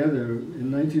coming together.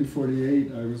 In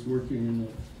 1948, I was working in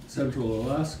Central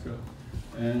Alaska,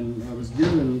 and I was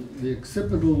given the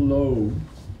occipital lobe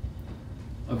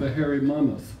of a hairy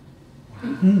mammoth,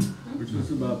 which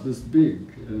was about this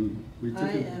big, and we took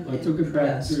I took it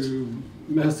back to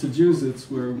Massachusetts,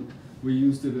 where we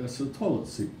used it as a toilet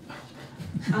seat.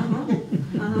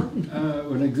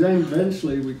 When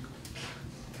eventually we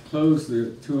closed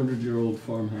the 200-year-old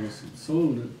farmhouse and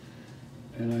sold it,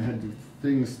 and I had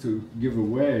things to give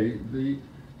away. The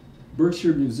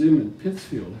Berkshire Museum in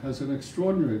Pittsfield has an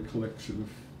extraordinary collection of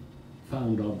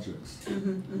found objects.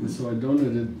 And so I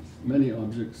donated many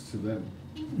objects to them.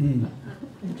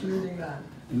 Including that.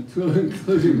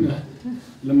 Including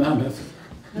the mammoth.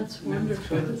 That's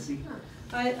wonderful.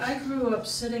 I grew up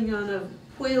sitting on a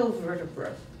whale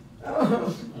vertebra.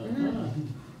 Oh.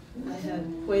 I had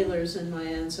whalers in my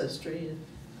ancestry, and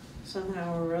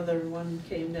somehow or other one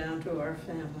came down to our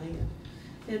family. And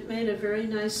it made a very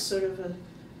nice sort of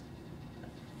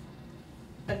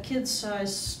a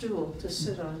kid-sized stool to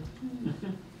sit on.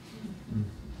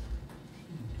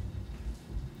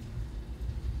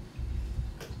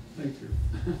 Thank you.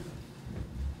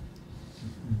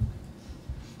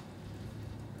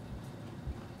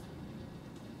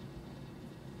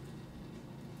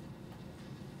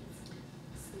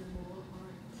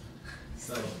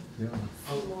 So, Yeah.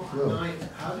 Nye,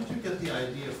 how did you get the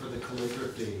idea for the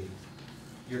calligraphy,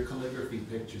 your calligraphy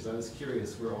pictures? I was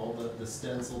curious where all the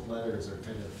stenciled letters are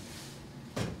kind of.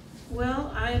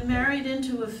 Well, I married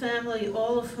into a family,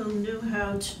 all of whom knew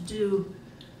how to do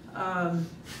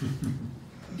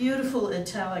beautiful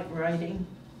italic writing,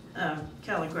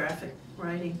 calligraphic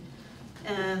writing,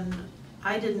 and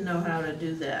I didn't know how to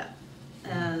do that.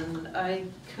 And I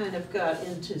kind of got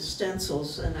into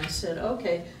stencils, and I said,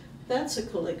 okay, that's a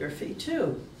calligraphy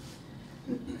too.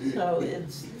 So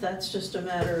that's just a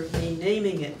matter of me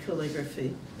naming it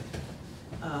calligraphy.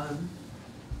 But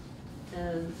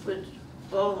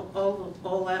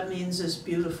all that means is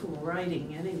beautiful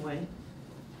writing anyway.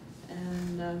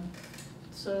 And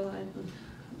so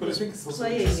But I was think it's also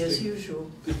playing as interesting usual.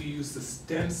 if you use the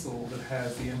stencil that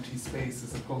has the empty space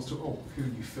as opposed to, oh, here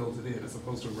you filled it in, as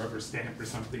opposed to a rubber stamp or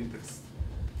something that's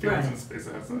fills in space,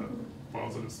 that has a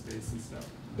positive space and stuff.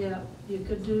 Yeah, you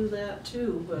could do that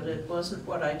too, but it wasn't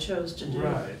what I chose to do.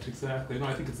 Right, exactly. No,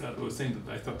 I think it's, I was saying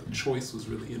that I thought the choice was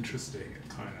really interesting. It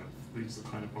kind of leaves a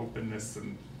kind of openness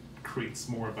and creates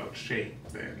more about shape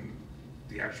than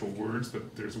the actual words,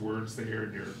 but there's words there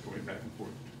and you're going back and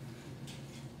forth.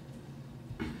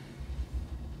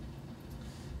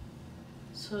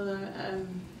 So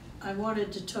I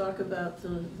wanted to talk about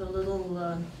the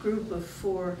little group of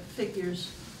 4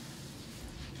 figures.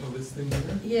 Oh, this thing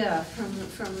here? Yeah, from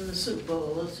the soup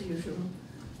bowl as usual.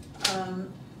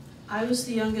 I was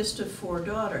the youngest of 4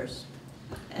 daughters,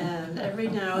 and every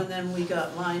now and then we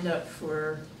got lined up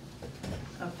for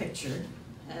a picture,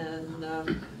 and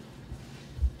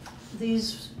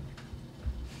these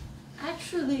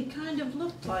actually kind of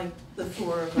looked like the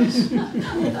 4 of us.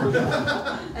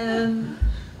 And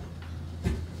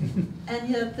And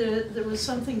yet there was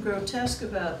something grotesque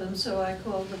about them, so I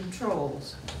called them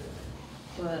trolls.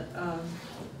 But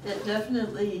it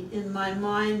definitely, in my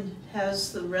mind,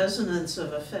 has the resonance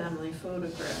of a family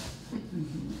photograph.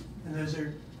 And those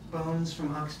are bones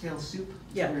from oxtail soup?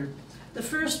 Yeah. Or- The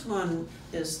first one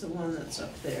is the one that's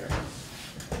up there.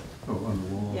 Oh, on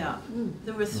the wall. Yeah,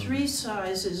 there were 3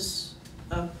 sizes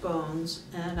of bones,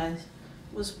 and I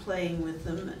was playing with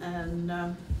them, and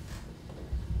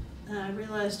I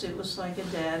realized it was like a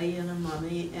daddy and a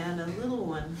mummy and a little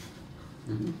one.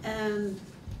 And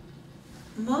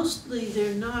mostly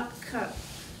they're not cut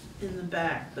in the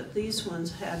back, but these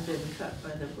ones had been cut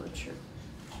by the butcher.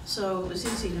 So it was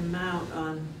easy to mount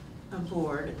on a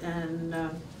board, and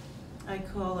I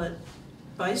call it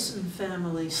Bison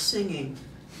Family Singing,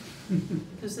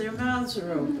 because their mouths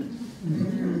are open.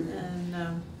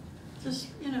 And just,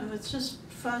 you know, it's just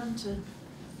fun to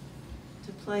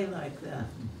play like that.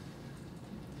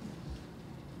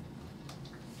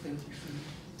 Play with your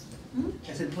food.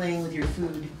 I said playing with your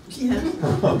food. Yeah,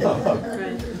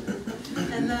 right.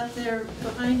 And that there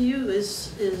behind you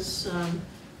is it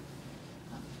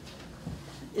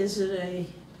a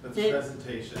That's Na-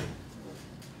 presentation.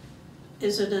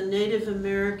 is it a Native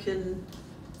American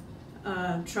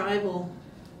tribal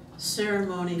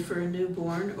ceremony for a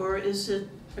newborn, or is it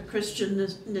a Christian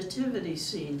nativity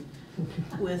scene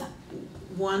with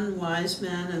 1 wise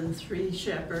man and 3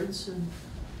 shepherds and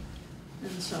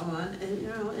so on? And you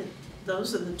know,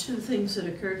 those are the 2 things that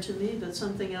occurred to me, but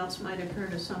something else might occur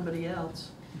to somebody else.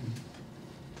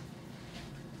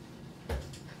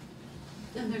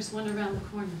 And there's one around the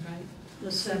corner, right? The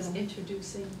It says seven.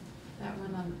 introducing, that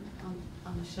one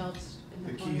on the shelves in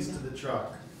the The corner. keys to the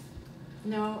truck.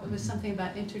 No, it was something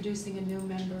about introducing a new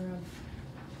member of,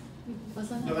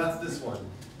 wasn't it? No, that's this one.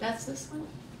 That's this one?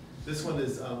 This one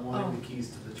is wanting the keys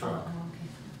to the truck.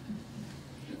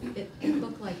 Oh, okay. It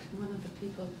looked like one of the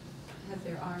people had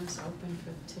their arms open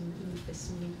to meet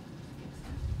this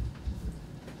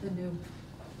the new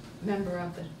member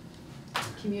of the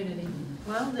community.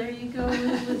 Well, there you go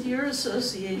with your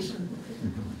association.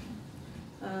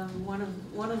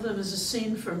 One of them is a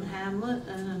scene from Hamlet,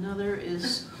 and another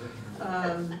is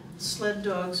sled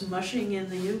dogs mushing in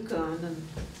the Yukon, and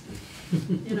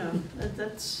you know,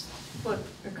 that's what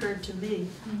occurred to me.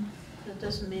 That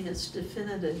doesn't mean it's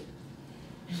definitive.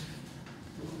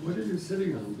 What are you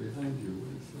sitting on behind you?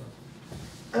 What is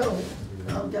that? Oh,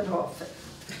 I'll get off it.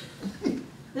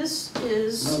 This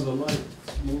is, No, the light,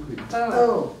 smoking.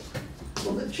 oh,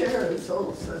 Well, the chair is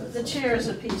also. the chair is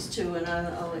a piece too, and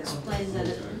I'll explain that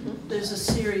there's a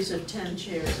series of 10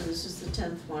 chairs, and this is the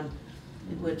 10th one,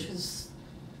 which is,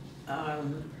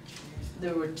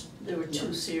 there were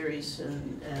 2 series,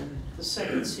 and the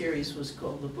second series was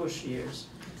called the Bush Years.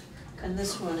 And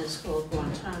this one is called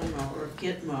Guantanamo, or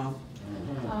Gitmo.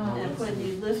 And when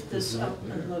you lift this up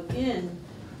and look in,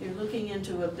 you're looking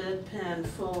into a bedpan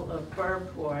full of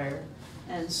barbed wire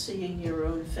and seeing your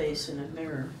own face in a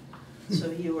mirror.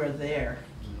 So you are there.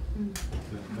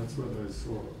 That's what I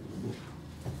saw in the book.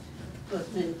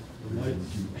 But the, The light.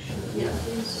 yeah,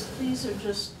 these are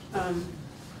just,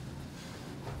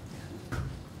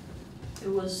 it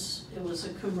was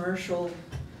a commercial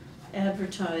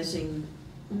advertising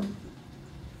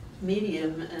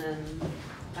medium, and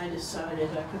I decided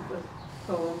I could put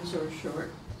poems or short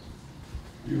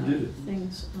You did it.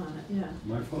 things on it, yeah.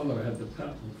 My father had the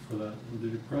patent for that. When the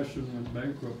Depression went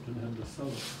bankrupt and had to sell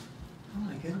it. Oh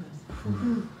my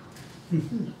goodness.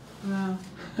 Wow.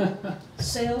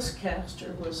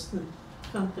 Salescaster was the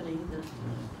company that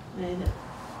made it.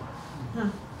 Huh.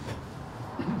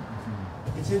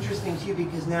 It's interesting too,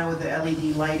 because now with the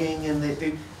LED lighting and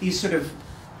these sort of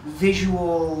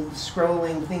visual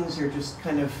scrolling things are just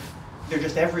kind of, they're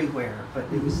just everywhere. But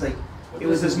it was like, it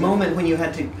was this moment when you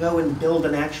had to go and build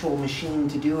an actual machine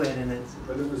to do it, and it's.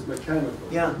 But it was mechanical.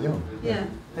 Yeah. Yeah.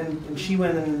 And she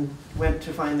went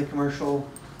to find the commercial,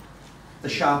 the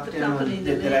shop The down company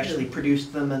that that made actually them.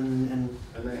 produced them and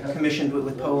they had commissioned it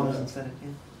with to- poems instead of,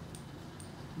 yeah.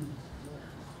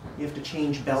 You have to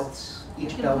change belts. You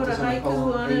Each can belt put a is on a haiku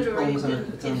poem. on it, Each or poem you is on can,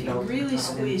 its own if you belt. really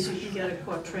squeeze, you can get a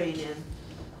quatrain in.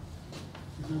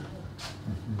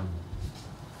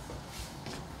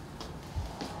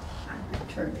 I'm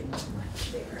returning to my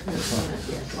chair.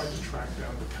 Trying to track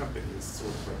down the companies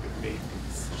sort of like it made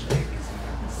these shades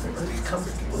in the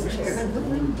 60s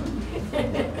and 60s.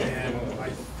 And I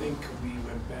think we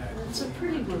went back. It's a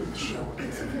pretty good show.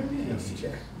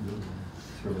 Mid-90s,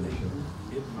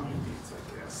 I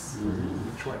guess. us. We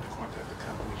tried to contact the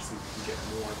company to see if we can get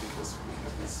more because we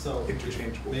have these So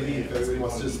interchangeable maybe if bands. everybody One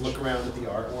wants to just each look around at the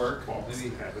artwork. box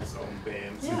Maybe, have its own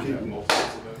bands. Yeah. We can have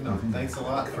multiples of them. thanks a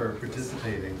lot for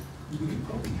participating. We can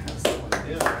probably have someone.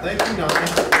 Yeah, thank you, Nye.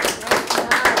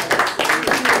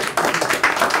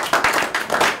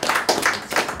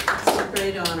 It's a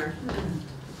great honor,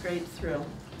 great thrill.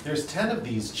 There's 10 of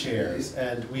these chairs,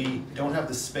 and we don't have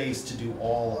the space to do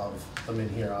all of them in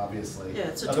here, obviously. Yeah,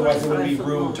 it's a Otherwise, there would be 25-foot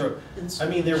room long to. I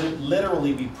mean, there would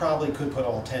literally, we probably could put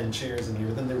all 10 chairs in here,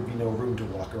 but then there would be no room to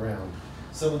walk around.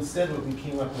 So instead, what we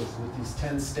came up with these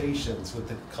 10 stations with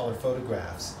the color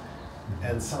photographs,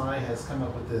 and Cy has come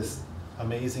up with this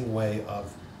amazing way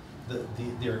of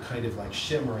they're kind of like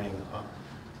shimmering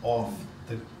off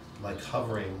the, like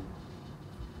hovering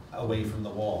away from the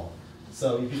wall.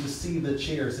 So you can just see the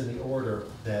chairs in the order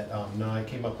that Nye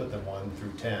came up with, them 1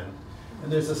 through 10.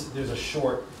 And there's a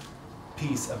short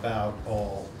piece about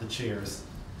all the chairs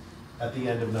at the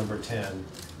end of number 10.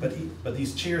 But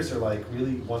these chairs are like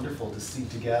really wonderful to see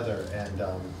together, and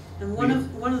one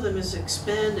of them is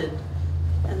expanded,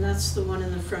 and that's the one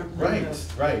in the front window.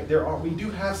 right. We do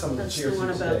have some of the That's chairs the one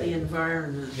here about today. the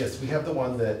environment. Yes, we have the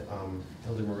one that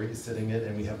Hilda Marie is sitting in,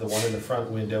 and we have the one in the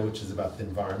front window, which is about the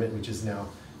environment, which is now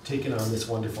taken on this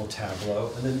wonderful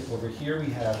tableau. And then over here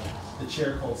we have the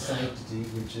chair called Sanctity,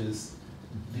 which is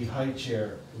the high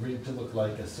chair rigged to look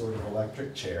like a sort of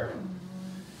electric chair.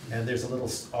 And there's a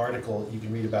little article you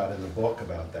can read about in the book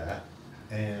about that.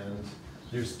 And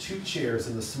there's 2 chairs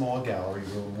in the small gallery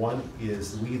room. One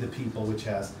is We the People, which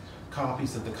has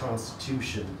copies of the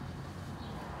Constitution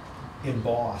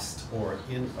embossed or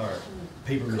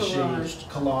paper mache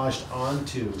collaged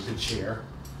onto the chair.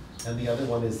 And the other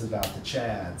one is about the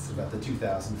Chads, about the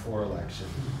 2004 election.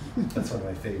 That's one of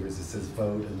my favorites. It says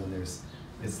vote, and then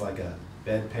it's like a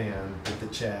bedpan with the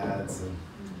Chads and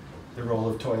the roll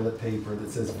of toilet paper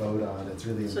that says vote on. It's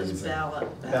really amazing. It says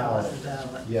ballot.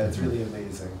 Yeah, it's really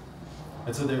amazing.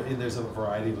 And so there's a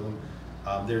variety of them.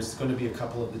 There's going to be a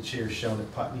couple of the chairs shown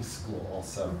at Putney School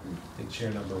also. I think chair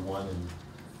number 1 and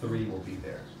 3 will be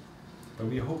there. But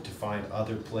we hope to find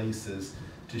other places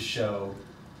to show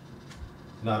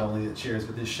not only the chairs,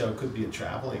 but this show could be a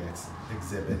traveling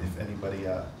exhibit if anybody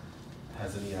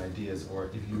has any ideas,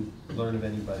 or if you learn of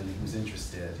anybody who's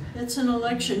interested. It's an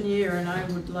election year, and I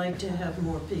would like to have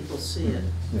more people see it.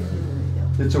 Yeah.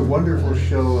 It's a wonderful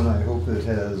show, and I hope it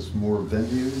has more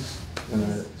venues, and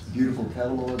a beautiful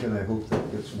catalog, and I hope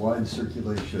that gets wide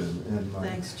circulation. And my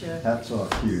Thanks, Jack. hats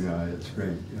off to you, Nye. It's great,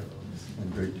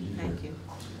 and great to be here. Thank you.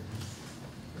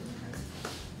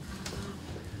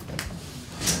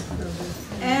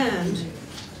 And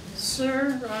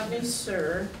Sir Rodney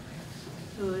Sir,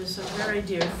 who is a very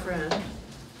dear friend,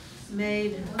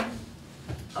 made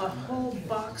a whole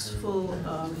box full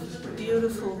of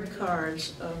beautiful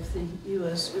cards of the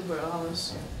U.S. Über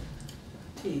Alles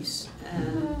piece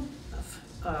and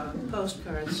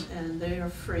postcards, and they are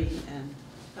free, and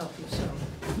help yourself.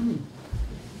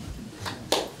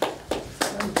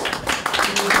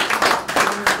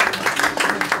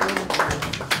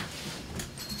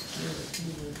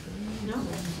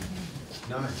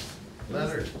 No.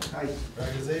 Leonard. Hi.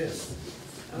 Ragazes.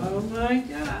 Oh my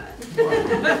God.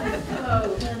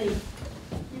 Oh, honey,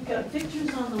 you've got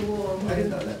pictures on the wall. I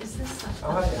didn't know that. Is this?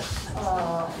 Oh, yeah.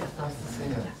 Oh. Nice to see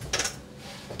you.